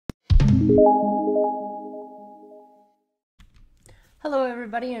Hello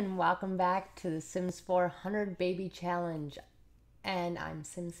everybody and welcome back to the Sims 400 Baby Challenge. And I'm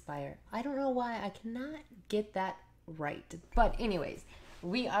SimsSpire. I don't know why I cannot get that right. But anyways,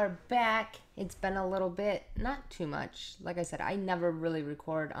 we are back. It's been a little bit, not too much. Like I said, I never really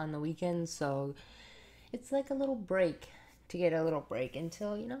record on the weekends, so it's like a little break to get a little break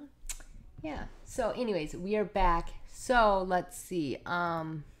until, yeah. So anyways, we are back. So let's see.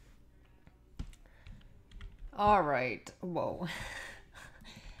 All right. Whoa.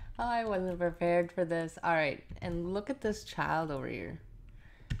 I wasn't prepared for this. All right. And look at this child over here.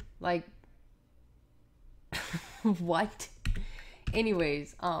 Like, what?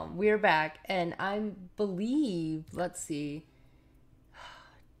 Anyways, we're back and I believe, let's see,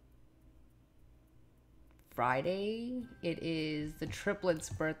 Friday, it is the Triplets'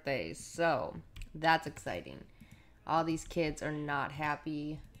 birthday. So that's exciting. All these kids are not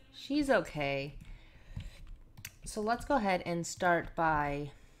happy. She's okay. So let's go ahead and start by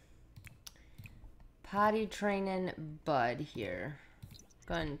potty training Bud here.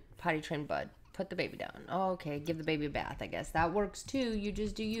 Go ahead and potty train Bud. Put the baby down. Oh, okay, give the baby a bath, I guess. That works too. You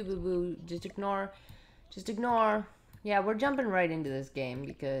just do you, boo-boo. Just ignore. Just ignore. Yeah, we're jumping right into this game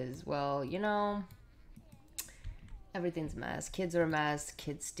because, well, everything's a mess. Kids are a mess.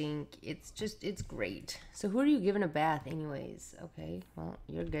 Kids stink. It's great. So who are you giving a bath anyways? Okay, well,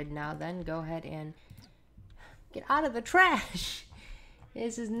 you're good now then. Go ahead and get out of the trash.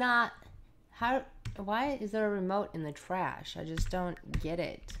 This is not... Why is there a remote in the trash? I just don't get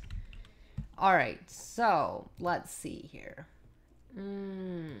it. All right, so let's see here.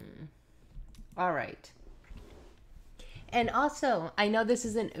 All right. And also, I know this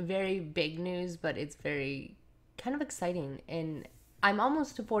isn't very big news, but it's very kind of exciting. And I'm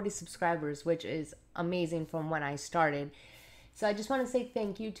almost to 40 subscribers, which is amazing from when I started. So I just want to say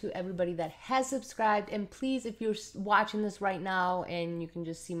thank you to everybody that has subscribed. And please, if you're watching this right now and you can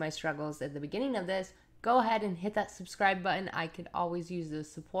just see my struggles at the beginning of this, go ahead and hit that subscribe button. I could always use the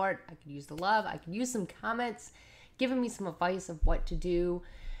support. I could use the love. I could use some comments, giving me some advice of what to do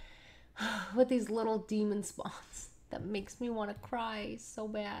with these little demon spawns. That makes me want to cry so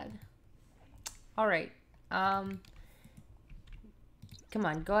bad. All right. Come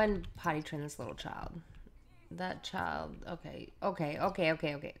on, go ahead and potty train this little child. That child, okay.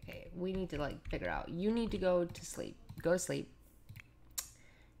 We need to, like, figure out. You need to go to sleep. Go to sleep.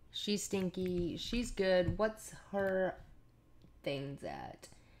 She's stinky. She's good. What's her things at?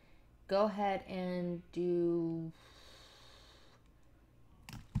 Go ahead and do...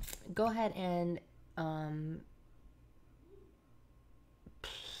 Go ahead and,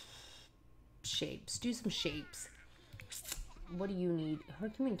 shapes. Do some shapes. What do you need? Her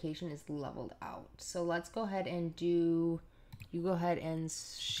communication is leveled out. So let's go ahead and do... You go ahead and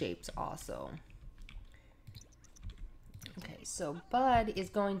shapes also. Okay, so Bud is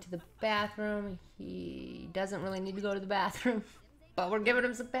going to the bathroom. He doesn't really need to go to the bathroom, but we're giving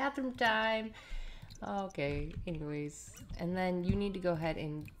him some bathroom time. Okay, anyways. And then you need to go ahead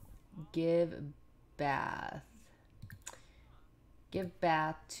and give bath. Give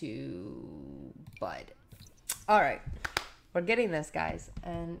bath to Bud. All right. We're getting this, guys.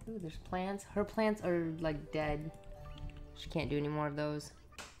 And, ooh, there's plants. Her plants are, like, dead. She can't do any more of those.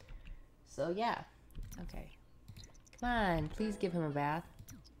 So, yeah. Okay. Come on. Please give him a bath.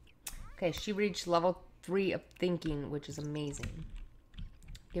 Okay, she reached level 3 of thinking, which is amazing.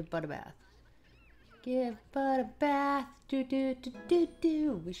 Give Bud a bath. Give Bud a bath. Do, do, do, do,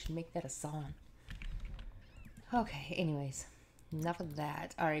 do. We should make that a song. Okay, anyways. Enough of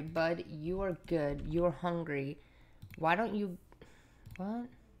that. All right, Bud, you are good. You're hungry. Why don't you... What?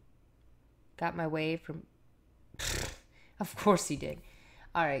 Got my way from... Of course he did.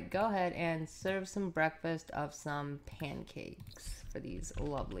 Alright, go ahead and serve some breakfast of some pancakes for these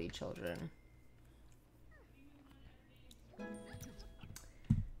lovely children.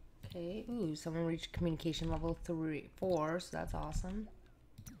 Okay, ooh, someone reached communication level 4, so that's awesome.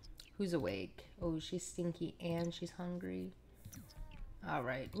 Who's awake? Oh, she's stinky and she's hungry.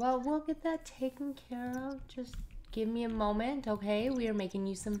 Alright, well, we'll get that taken care of. Just... give me a moment, okay? We are making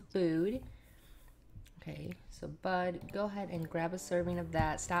you some food. Okay, so Bud, go ahead and grab a serving of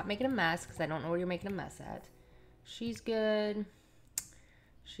that. Stop making a mess, because I don't know where you're making a mess at. She's good.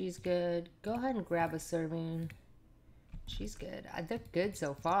 She's good. Go ahead and grab a serving. She's good. They're good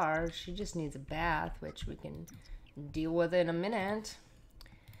so far. She just needs a bath, which we can deal with in a minute.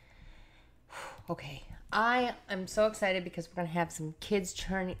 Okay, I am so excited because we're going to have some kids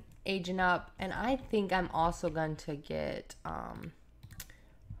aging up, and I think I'm also going to get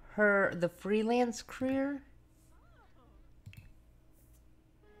the freelance career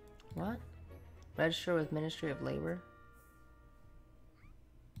What? Register with Ministry of Labor.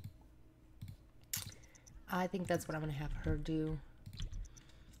 I think that's what I'm gonna have her do.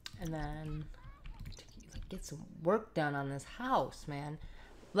 And then get some work done on this house, man.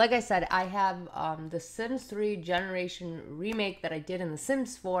 Like I said, I have the Sims 3 Generation Remake that I did in the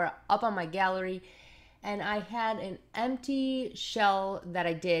Sims 4 up on my gallery. And I had an empty shell that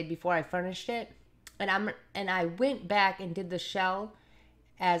I did before I furnished it. And I went back and did the shell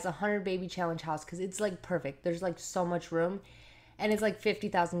as a 100 baby challenge house because it's like perfect. There's like so much room. And it's like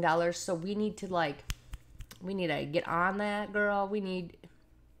 $50,000. So we need to get on that, girl. We need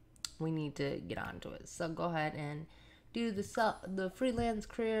to get onto it. So go ahead and do the freelance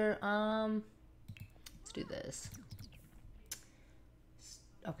career. Let's do this.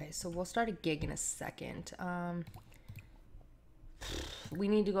 Okay, so we'll start a gig in a second. We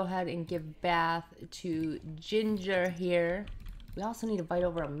need to go ahead and give bath to Ginger here. We also need to fight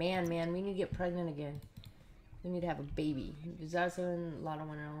over a man. We need to get pregnant again. We need to have a baby. Is that something a lot of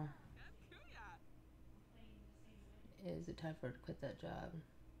women know? Is it time for her to quit that job?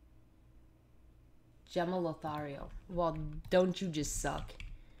 Gemma Lothario. Well, don't you just suck.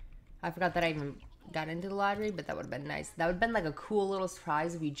 I forgot that I even got into the lottery, but that would have been nice. That would have been like a cool little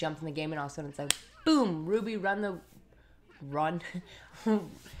surprise if you jumped in the game and all of a sudden it's like, boom, Ruby won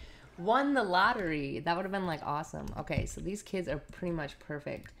the lottery. That would have been like awesome. Okay, so these kids are pretty much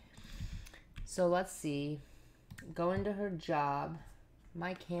perfect. So let's see. Go into her job.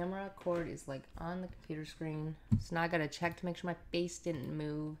 My camera cord is like on the computer screen. So now I gotta check to make sure my face didn't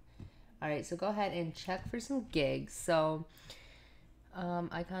move. Alright, so go ahead and check for some gigs. So,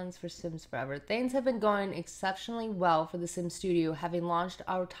 icons for Sims Forever. Things have been going exceptionally well for the Sims Studio, having launched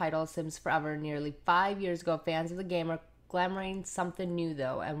our title, Sims Forever, nearly 5 years ago. Fans of the game are glamoring something new,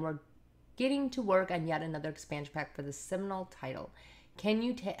 though, and we're getting to work on yet another expansion pack for the seminal title. Can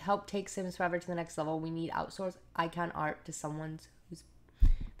you help take Sims Forever to the next level? We need outsourced icon art to someone who's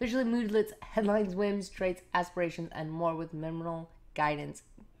visually moodlets, headlines, whims, traits, aspirations, and more with minimal guidance.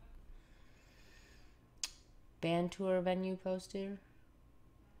 Band tour venue poster.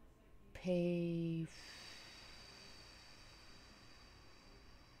 Pay.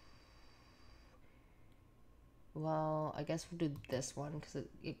 Well, I guess we'll do this one because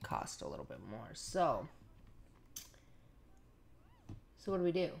it costs a little bit more. So what do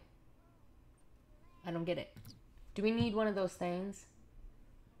we do? I don't get it. Do we need one of those things?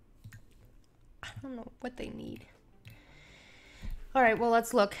 I don't know what they need. All right, well,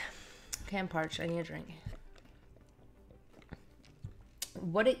 let's look. Okay, I'm parched. I need a drink.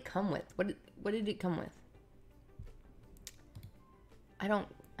 What did it come with? What did it come with? I don't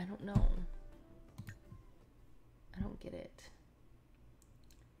know. I don't get it.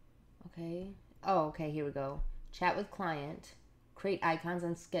 Okay. Oh, okay, here we go. Chat with client. Create icons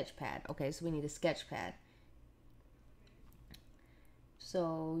on Sketchpad. Okay, so we need a Sketchpad.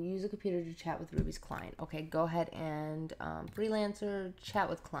 So use a computer to chat with Ruby's client. Okay, go ahead and freelancer, chat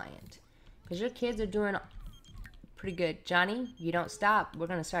with client. Because your kids are doing pretty good. Johnny, you don't stop. We're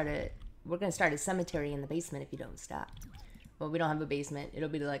gonna start a cemetery in the basement if you don't stop. Well, we don't have a basement. It'll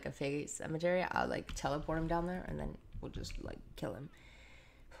be like a fake cemetery. I'll like teleport him down there and then we'll just like kill him.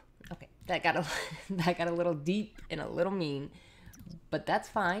 Okay, that got a little deep and a little mean. But that's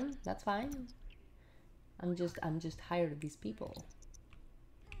fine. That's fine. I'm just tired of these people.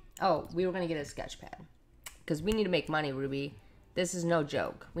 Oh, we were gonna get a Sketchpad. Because we need to make money, Ruby. This is no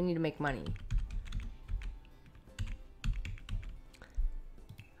joke. We need to make money.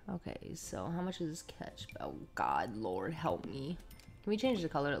 Okay, so how much is this sketch? Oh God, Lord, help me. Can we change the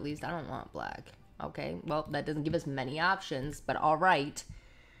color at least? I don't want black. Okay, well, that doesn't give us many options, but all right.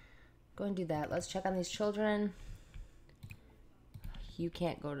 Go and do that. Let's check on these children. You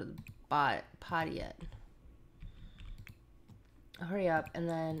can't go to the potty yet. Hurry up, and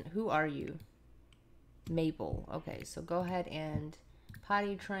then who are you? Maple. Okay, so go ahead and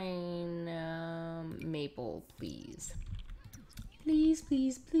potty train Maple, please. Please,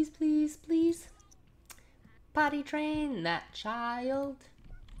 please, please, please, please. Potty train that child.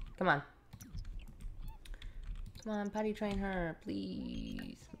 Come on. Come on, potty train her,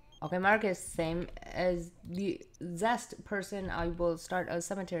 please. Okay, Marcus, same as the Zest person. I will start a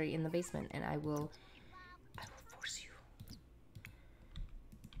cemetery in the basement, and I will force you.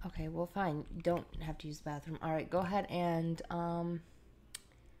 Okay, well, fine. You don't have to use the bathroom. All right, go ahead and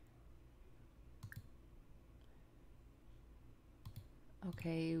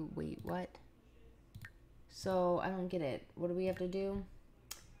okay, wait, what? So, I don't get it. What do we have to do?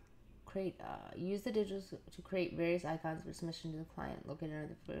 Use the digits to create various icons for submission to the client located under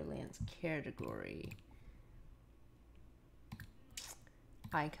the freelance category.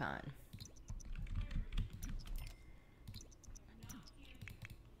 icon.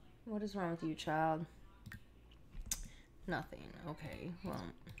 What is wrong with you, child? Nothing. Okay, well,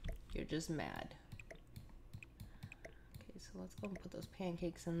 you're just mad. Okay, so let's go and put those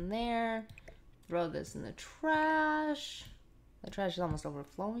pancakes in there. Throw this in the trash. The trash is almost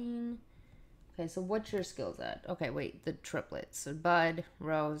overflowing. Okay, so what's your skills at? Okay, wait, the triplets. So Bud,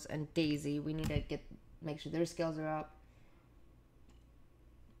 Rose, and Daisy. We need to make sure their skills are up.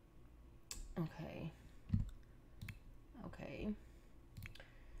 Okay. Okay.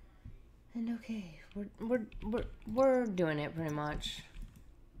 And okay, we're doing it pretty much.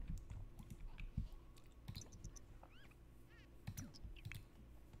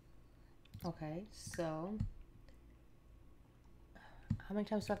 Okay, so how many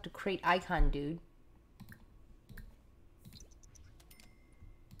times do I have to create icon, dude?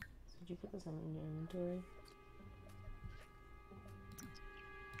 So did you put this in your inventory?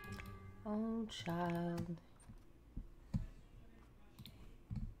 Oh, child.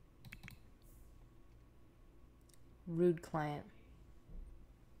 Rude client.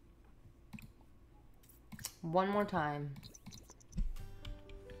 One more time.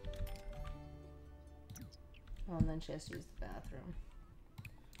 Oh, and then she has to use the bathroom.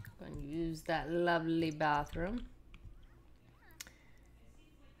 Going to use that lovely bathroom.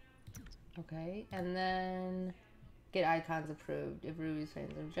 Okay, and then get icons approved. If Ruby's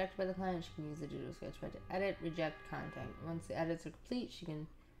plans are rejected by the client, she can use the digital sketchpad to edit, reject content. Once the edits are complete, she can...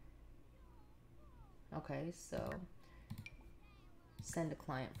 Okay, so send a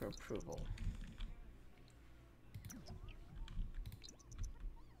client for approval.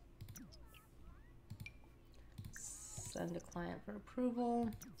 Send a client for approval.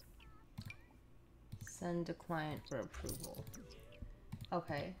 Send a client for approval.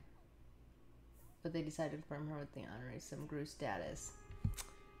 Okay. But they decided to confirm her with the honorary SimGuru status.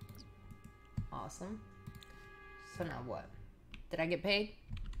 Awesome. So now what? Did I get paid?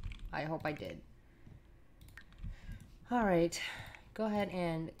 I hope I did. Alright. Go ahead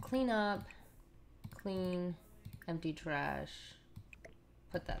and clean up. Clean. Empty trash.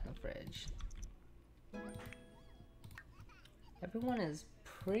 Put that in the fridge. Everyone is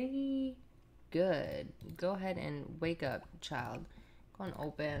pretty good. Go ahead and wake up, child. Go and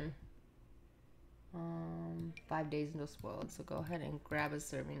open. 5 days until spoiled. So go ahead and grab a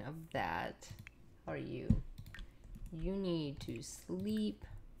serving of that. How are you? You need to sleep.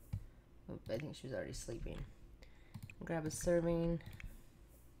 Oh, I think she was already sleeping. Grab a serving.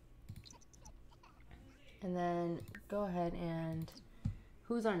 And then go ahead and...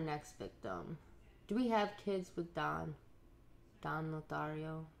 Who's our next victim? Do we have kids with Don? Don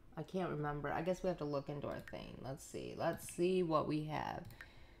Lothario? I can't remember. I guess we have to look into our thing. Let's see. Let's see what we have.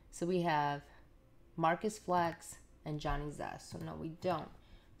 So we have Marcus Flex and Johnny Zest. So no, we don't.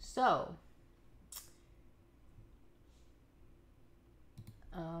 So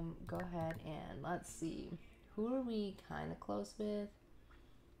go ahead and let's see. Who are we kind of close with?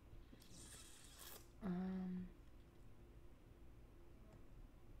 Let's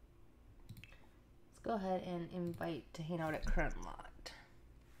go ahead and invite to hang out at Current Lot.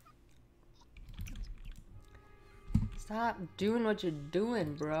 Stop doing what you're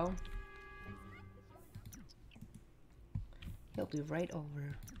doing, bro. He'll be right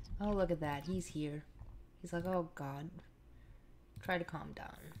over. Oh, look at that. He's here. He's like, oh, God. Try to calm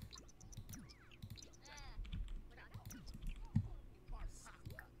down.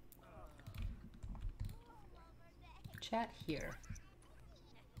 Chat here.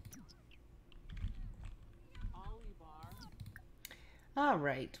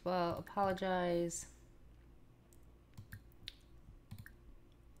 Alright, well, apologize.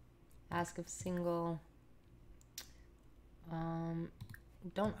 Ask if single.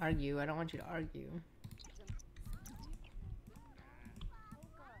 Don't argue. I don't want you to argue.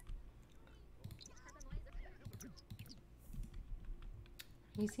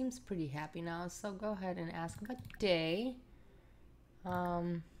 He seems pretty happy now, so go ahead and ask him about day.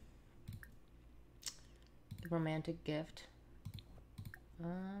 Romantic gift.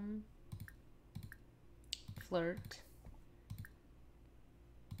 Flirt.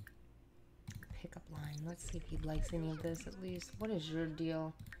 Pickup line. Let's see if he likes any of this at least. What is your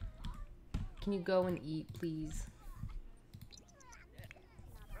deal? Can you go and eat, please?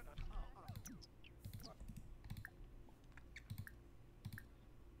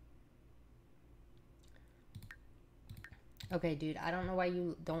 Okay, dude, I don't know why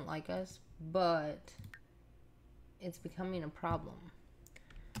you don't like us, but it's becoming a problem.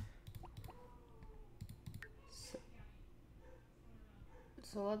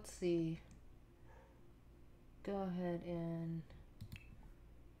 So let's see. Go ahead and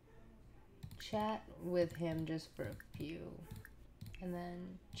chat with him just for a few. And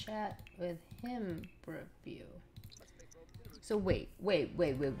then chat with him for a few. So wait.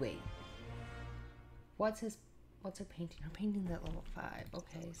 What's her painting? Her painting's at level 5.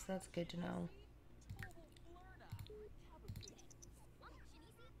 Okay, so that's good to know.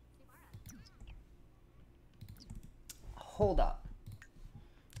 Hold up.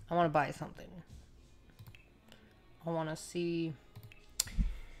 I want to buy something. I want to see.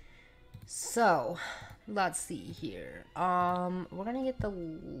 So, let's see here. We're gonna get the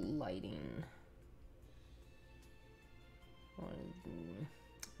lighting.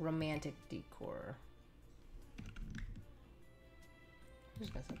 Romantic decor. I'm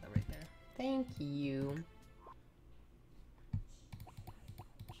just gonna set that right there. Thank you.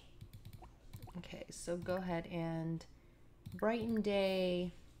 Okay, so go ahead and brighten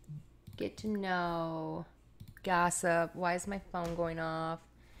day, get to know, gossip. Why is my phone going off?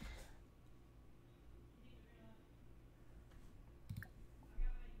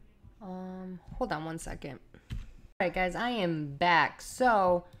 Hold on one second. Alright guys, I am back.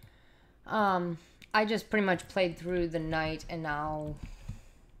 So, I just pretty much played through the night and now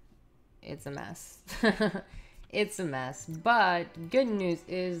it's a mess. It's a mess. But good news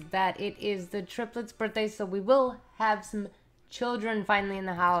is that it is the triplets' birthday, so we will have some children finally in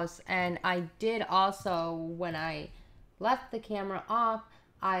the house. And I did also, when I left the camera off,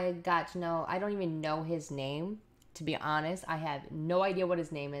 I got to know, I don't even know his name, to be honest. I have no idea what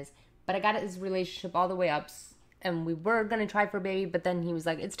his name is, but I got his relationship all the way up, and we were gonna try for a baby, but then he was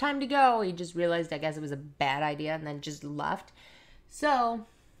like, it's time to go. He just realized, I guess it was a bad idea, and then just left. So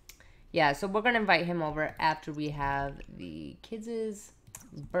yeah, so we're gonna invite him over after we have the kids'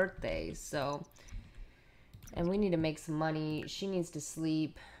 birthday. So, and we need to make some money. She needs to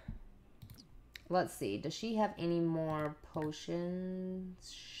sleep. Let's see, does she have any more potion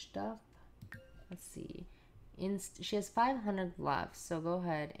stuff? Let's see. She has 500 left, so go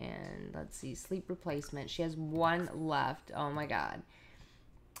ahead and let's see, sleep replacement. She has 1 left. Oh my god.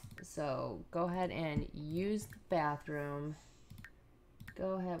 So go ahead and use the bathroom.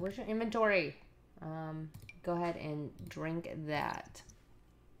 Go ahead. Where's your inventory? Go ahead and drink that.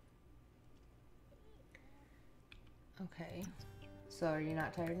 Okay. So are you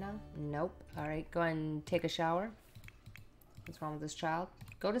not tired now? Nope. All right. Go ahead and take a shower. What's wrong with this child?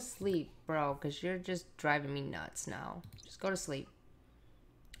 Go to sleep, bro, because you're just driving me nuts now. Just go to sleep.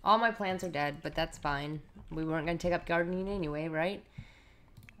 All my plants are dead, but that's fine. We weren't going to take up gardening anyway, right?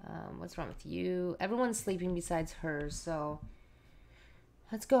 What's wrong with you? Everyone's sleeping besides her, so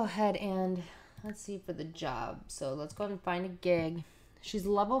let's go ahead and let's see for the job. So let's go ahead and find a gig. She's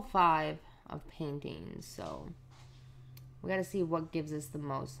level 5 of painting, so we got to see what gives us the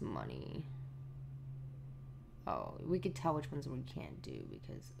most money. Oh, we could tell which ones we can't do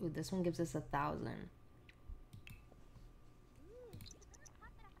because ooh, this one gives us 1,000.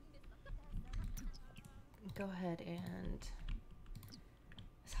 Go ahead and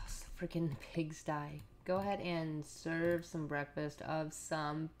this house is a freaking pigsty. Go ahead and serve some breakfast of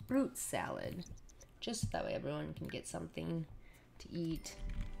some fruit salad. Just that way everyone can get something to eat.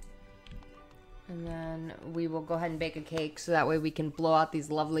 And then we will go ahead and bake a cake so that way we can blow out these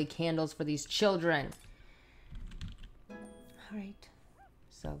lovely candles for these children. Alright,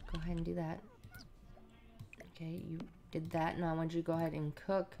 so go ahead and do that. Okay, you did that. Now I want you to go ahead and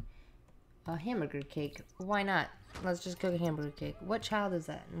cook a hamburger cake. Why not? Let's just cook a hamburger cake. What child is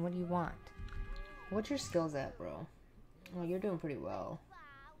that and what do you want? What's your skills at, bro? Well, you're doing pretty well.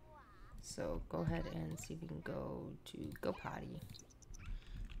 So go ahead and see if you can go potty.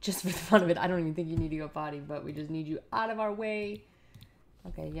 Just for the fun of it. I don't even think you need to go potty, but we just need you out of our way.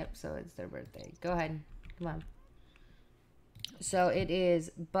 Okay, yep, so it's their birthday. Go ahead. Come on. So it is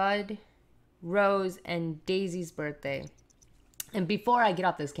Bud, Rose, and Daisy's birthday. And before I get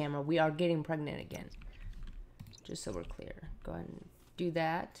off this camera, we are getting pregnant again. Just so we're clear. Go ahead and do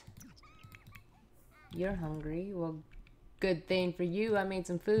that. You're hungry. Well, good thing for you. I made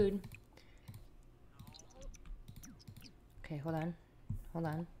some food. Okay, hold on. Hold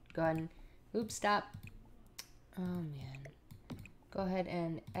on. Go ahead and... Oops, stop. Oh, man. Go ahead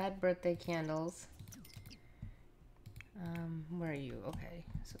and add birthday candles. Where are you? Okay,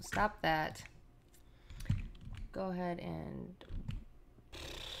 so stop that. Go ahead and...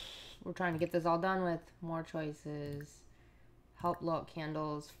 We're trying to get this all done with. More choices. Help blow out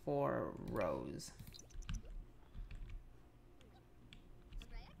candles for Rose.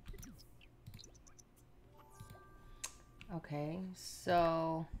 Okay,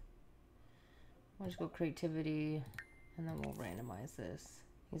 so we'll just go creativity, and then we'll randomize this.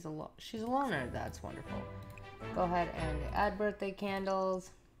 She's a loner. That's wonderful. Go ahead and add birthday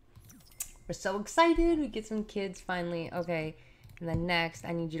candles. We're so excited. We get some kids finally. Okay. And then next,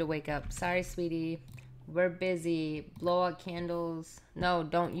 I need you to wake up. Sorry, sweetie. We're busy. Blow out candles. No,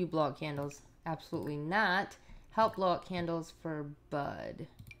 don't you blow out candles. Absolutely not. Help blow out candles for Bud.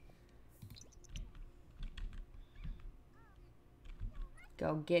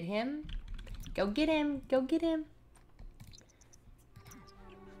 Go get him. Go get him. Go get him.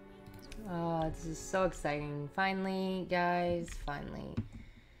 Oh, this is so exciting. Finally, guys, finally.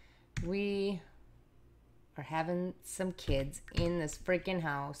 We are having some kids in this freaking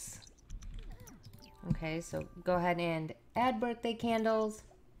house. Okay, so go ahead and add birthday candles.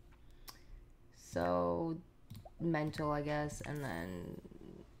 So, mental, I guess, and then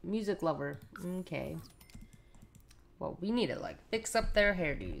music lover. Okay. Well, we need to, like, fix up their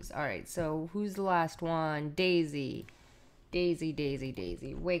hairdos. All right, so who's the last one? Daisy. Daisy, Daisy,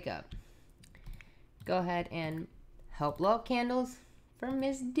 Daisy. Wake up. Go ahead and help blow out candles for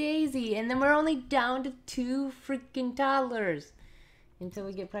Miss Daisy. And then we're only down to 2 freaking toddlers until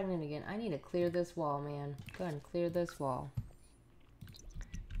we get pregnant again. I need to clear this wall, man. Go ahead and clear this wall.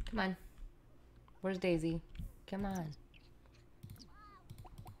 Come on. Where's Daisy? Come on.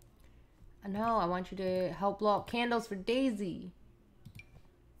 No, I want you to help blow out candles for Daisy.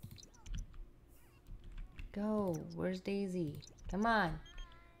 Go. Where's Daisy? Come on.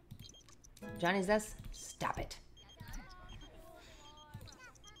 Johnny's this. Stop it.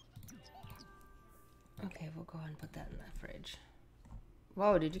 Okay, we'll go ahead and put that in the fridge.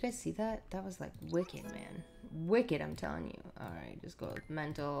 Whoa, did you guys see that? That was like wicked, man. Wicked, I'm telling you. Alright, just go with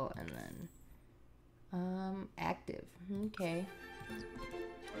mental and then active. Okay.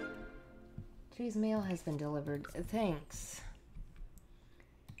 Today's mail has been delivered. Thanks.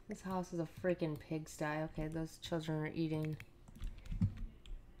 This house is a freaking pigsty. Okay, those children are eating.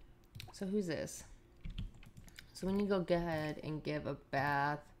 So who's this? So we need to go ahead and give a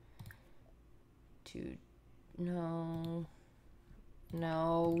bath to... No.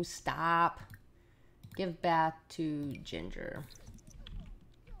 No, stop. Give bath to Ginger.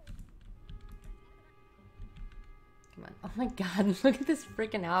 Come on. Oh my god, look at this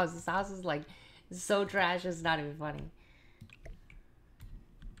freaking house. This house is like so trash, it's not even funny.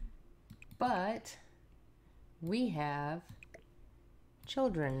 But we have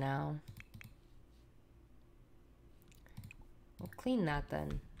children now. We'll clean that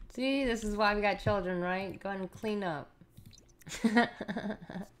then. See, this is why we got children, right? Go ahead and clean up.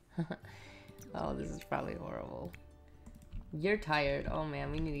 Oh, this is probably horrible. You're tired. Oh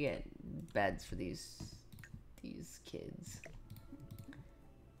man, we need to get beds for these kids.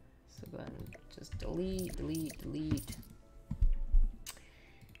 So go ahead and just delete, delete, delete.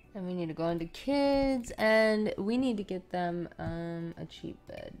 And we need to go into kids, and we need to get them a cheap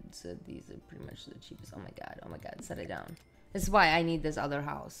bed. So these are pretty much the cheapest. Oh my god, set it down. This is why I need this other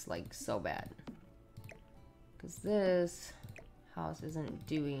house, like, so bad. Because this house isn't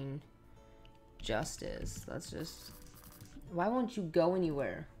doing justice. Let's just... Why won't you go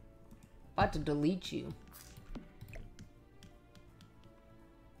anywhere? About to delete you.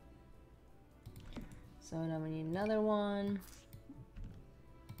 So now we need another one.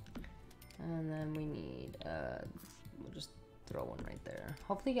 And then we need, we'll just throw one right there.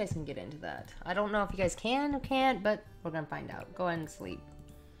 Hopefully you guys can get into that. I don't know if you guys can or can't, but we're gonna find out. Go ahead and sleep.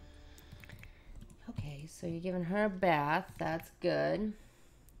 Okay, so you're giving her a bath. That's good.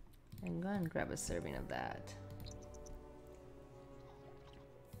 And go ahead and grab a serving of that.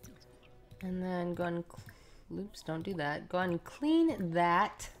 And then go ahead and, oops, don't do that. Go ahead and clean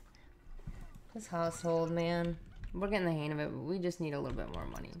that. This household, man. We're getting the hang of it, but we just need a little bit more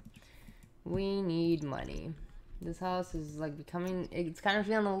money. We need money. This house is like becoming, it's kind of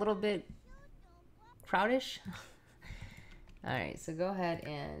feeling a little bit crowdish. Alright, so go ahead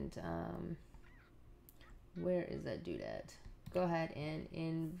and, where is that dude at? Go ahead and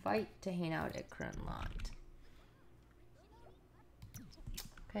invite to hang out at current lot.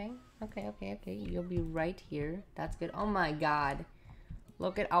 Okay, okay, okay, okay. You'll be right here. That's good. Oh my god.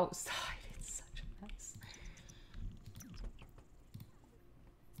 Look at outside. It's such a mess.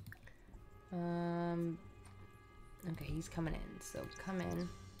 Okay, he's coming in. So come in.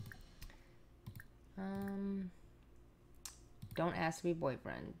 Don't ask to be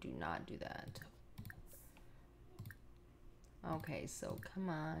boyfriend. Do not do that. Okay, so come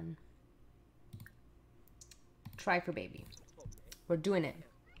on. Try for baby. We're doing it.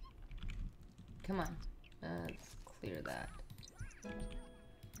 Come on. Let's clear that.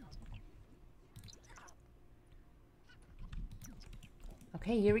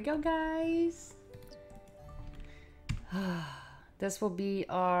 Okay, here we go, guys. This will be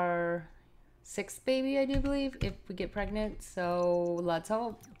our 6th baby, I do believe, if we get pregnant. So let's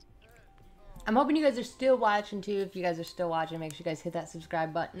hope. I'm hoping you guys are still watching too. If you guys are still watching, make sure you guys hit that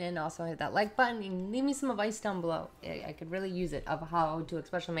subscribe button and also hit that like button and leave me some advice down below. I could really use it of how to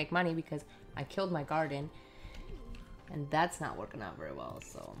especially make money because I killed my garden and that's not working out very well,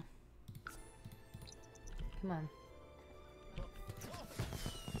 so come on.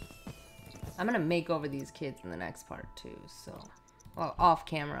 I'm gonna make over these kids in the next part too, so well, off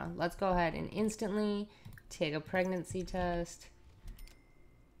camera. Let's go ahead and instantly take a pregnancy test.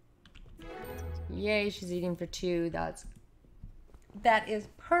 Yay, she's eating for 2. That is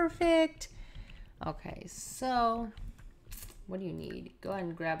perfect. Okay, so what do you need? Go ahead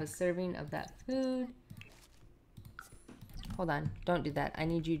and grab a serving of that food. Hold on, don't do that. I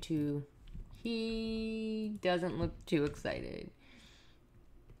need you to... He doesn't look too excited.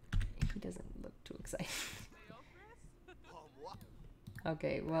 He doesn't look too excited.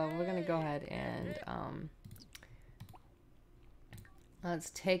 Okay, well, we're gonna go ahead and let's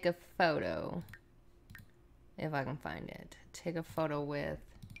take a photo. If I can find it. Take a photo with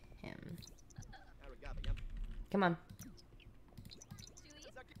him. Come on.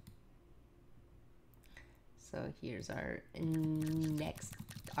 So here's our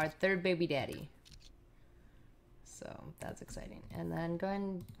third baby daddy. So that's exciting. And then go ahead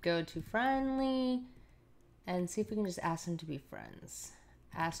and go to friendly and see if we can just ask them to be friends.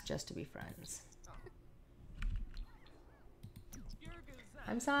 Ask just to be friends.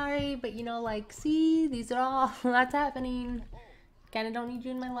 I'm sorry, but you know, like, see, these are all that's happening. Kinda don't need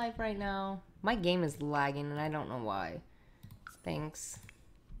you in my life right now. My game is lagging and I don't know why. Thanks.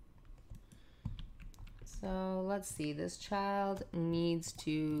 So let's see, this child needs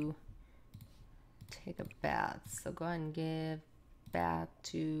to take a bath. So go ahead and give bath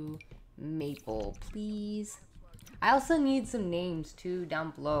to Maple, please. I also need some names too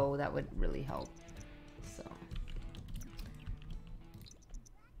down below. That would really help. So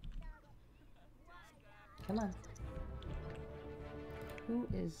come on. Who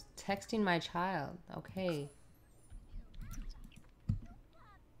is texting my child? Okay.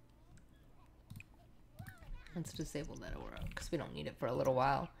 Let's disable that aura because we don't need it for a little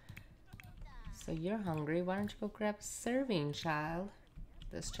while. So you're hungry. Why don't you go grab a serving, child?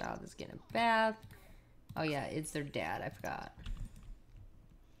 This child is getting a bath. Oh yeah, it's their dad. I forgot.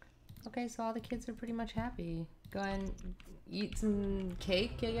 Okay, so all the kids are pretty much happy. Go ahead and eat some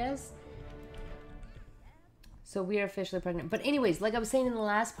cake, I guess. So we are officially pregnant. But anyways, like I was saying in the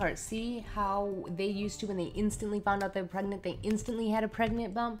last part, see how they used to when they instantly found out they were pregnant, they instantly had a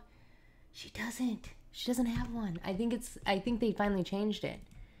pregnant bump? She doesn't. She doesn't have one. I think they finally changed it.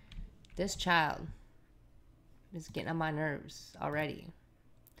 This child is getting on my nerves already.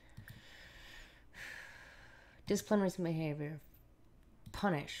 Disciplinary behavior.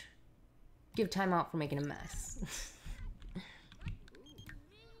 Punish. Give time out for making a mess.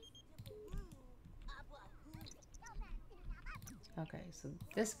 Okay, so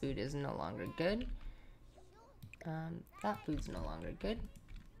this food is no longer good. That food's no longer good.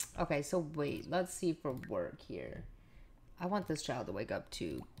 Okay, so wait, let's see for work here. I want this child to wake up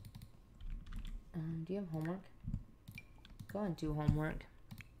too. Do you have homework? Go and do homework.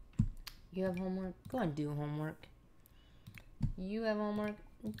 You have homework? Go and do homework. You have homework?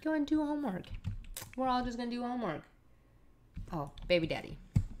 Go and do homework. We're all just gonna do homework. Oh, baby daddy.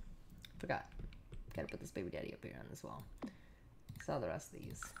 Forgot. Gotta put this baby daddy up here on this wall. So the rest of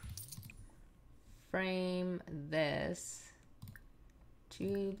these. Frame this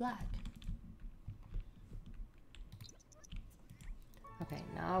to black. Okay,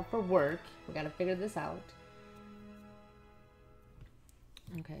 now for work, we gotta figure this out.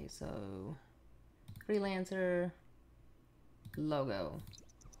 Okay, so freelancer logo.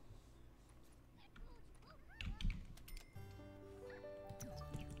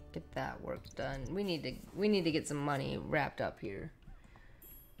 Get that work done. We need to get some money wrapped up here.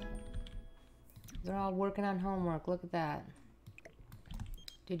 They're all working on homework. Look at that.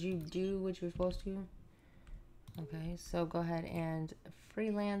 Did you do what you were supposed to? Okay, so go ahead and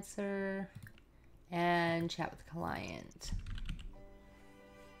freelancer and chat with the client.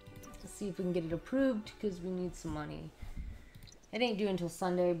 Let's see if we can get it approved because we need some money. It ain't due until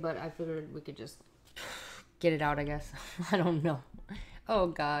Sunday, but I figured we could just get it out, I guess. I don't know. Oh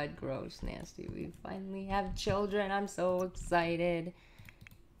God, gross, nasty. We finally have children. I'm so excited.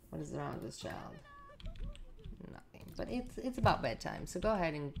 What is wrong with this child? Nothing. But it's about bedtime, so go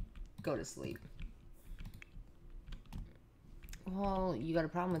ahead and go to sleep. Well, you got a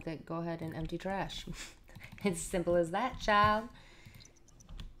problem with it, go ahead and empty trash. It's simple as that, child.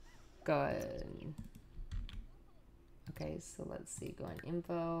 Go ahead. Okay, so let's see. Go in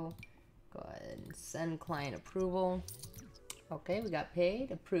info. Go ahead and send client approval. Okay, we got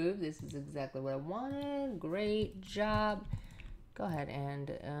paid, approved. This is exactly what I wanted. Great job. Go ahead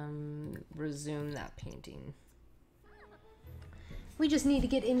and resume that painting. We just need to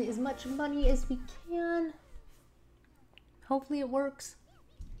get in as much money as we can. Hopefully it works.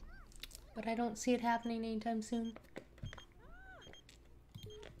 But I don't see it happening anytime soon.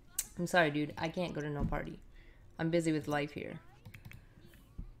 I'm sorry, dude. I can't go to no party. I'm busy with life here.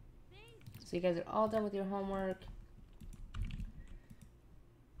 So you guys are all done with your homework.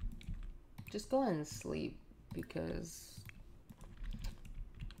 Just go ahead and sleep because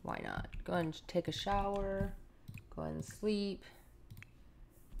why not? Go ahead and take a shower. Go ahead and sleep.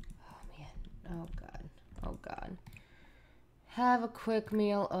 Oh man. Oh god. Oh god. Have a quick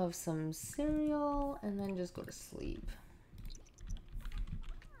meal of some cereal and then just go to sleep.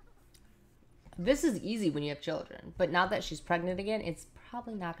 This is easy when you have children, but now that she's pregnant again, it's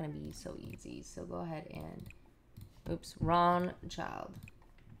probably not going to be so easy. So go ahead and, oops, wrong child.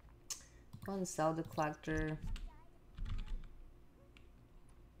 Go and sell the collector.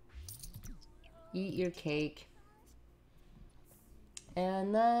 Eat your cake.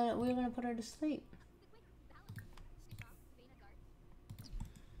 And then we're going to put her to sleep.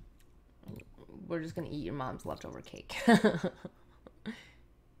 We're just going to eat your mom's leftover cake.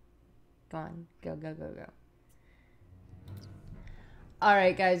 Go on. Go, go, go, go.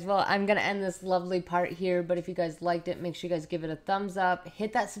 Alright guys, well I'm going to end this lovely part here, but if you guys liked it, make sure you guys give it a thumbs up,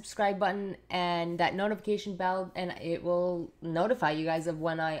 hit that subscribe button and that notification bell, and it will notify you guys of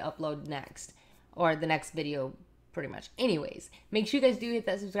when I upload next, or the next video pretty much. Anyways, make sure you guys do hit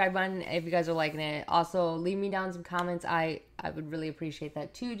that subscribe button if you guys are liking it. Also, leave me down some comments. I would really appreciate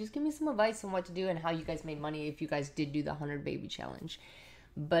that too. Just give me some advice on what to do and how you guys made money if you guys did do the 100 baby challenge.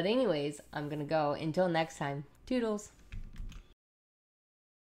 But anyways, I'm going to go. Until next time, toodles.